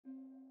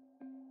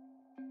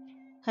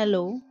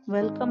Hello,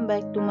 welcome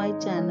back to my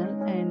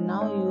channel and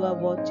now you are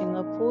watching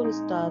a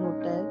 4-star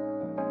hotel.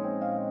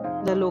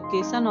 The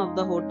location of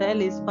the hotel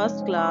is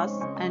first class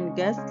and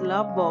guests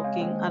love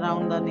walking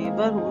around the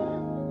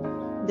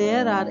neighborhood.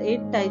 There are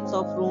 8 types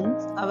of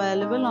rooms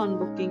available on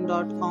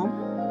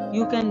booking.com.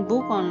 You can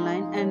book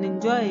online and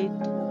enjoy it.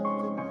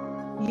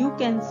 You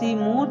can see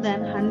more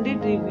than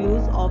 100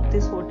 reviews of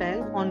this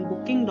hotel on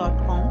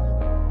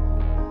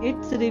booking.com.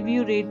 Its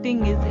review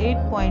rating is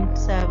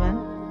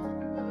 8.7,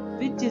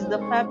 which is the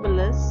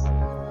fabulous.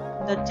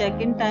 The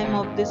check-in time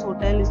of this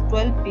hotel is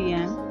 12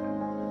 p.m.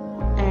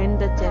 and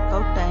the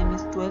checkout time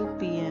is 12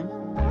 p.m.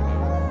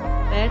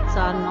 Pets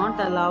are not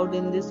allowed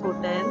in this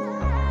hotel.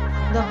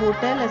 The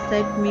hotel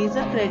accepts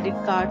major credit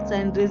cards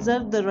and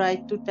reserves the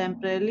right to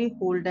temporarily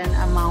hold an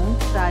amount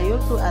prior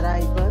to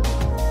arrival.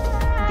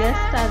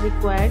 Guests are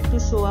required to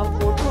show a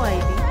photo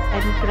ID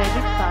and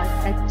credit card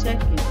at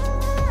check-in.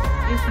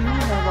 If you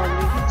have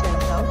already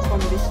checked out from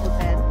this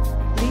hotel,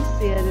 please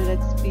share your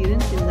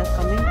experience in the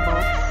comment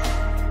box.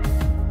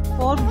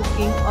 For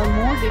booking or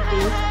more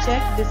details,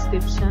 check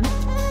description.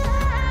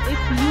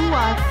 If you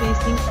are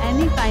facing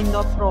any kind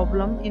of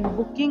problem in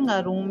booking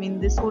a room in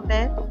this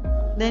hotel,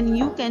 then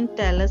you can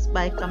tell us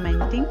by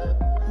commenting.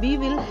 We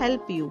will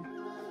help you.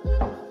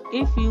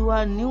 If you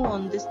are new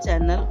on this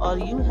channel or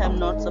you have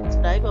not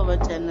subscribed our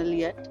channel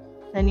yet,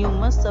 then you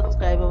must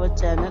subscribe our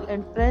channel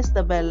and press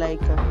the bell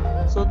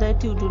icon so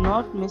that you do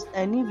not miss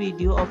any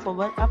video of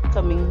our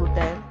upcoming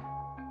hotel.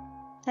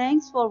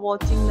 Thanks for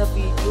watching the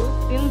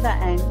video till the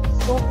end.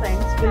 So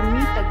friends, will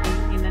meet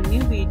again in a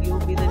new video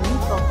with a new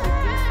property.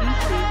 Be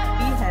safe.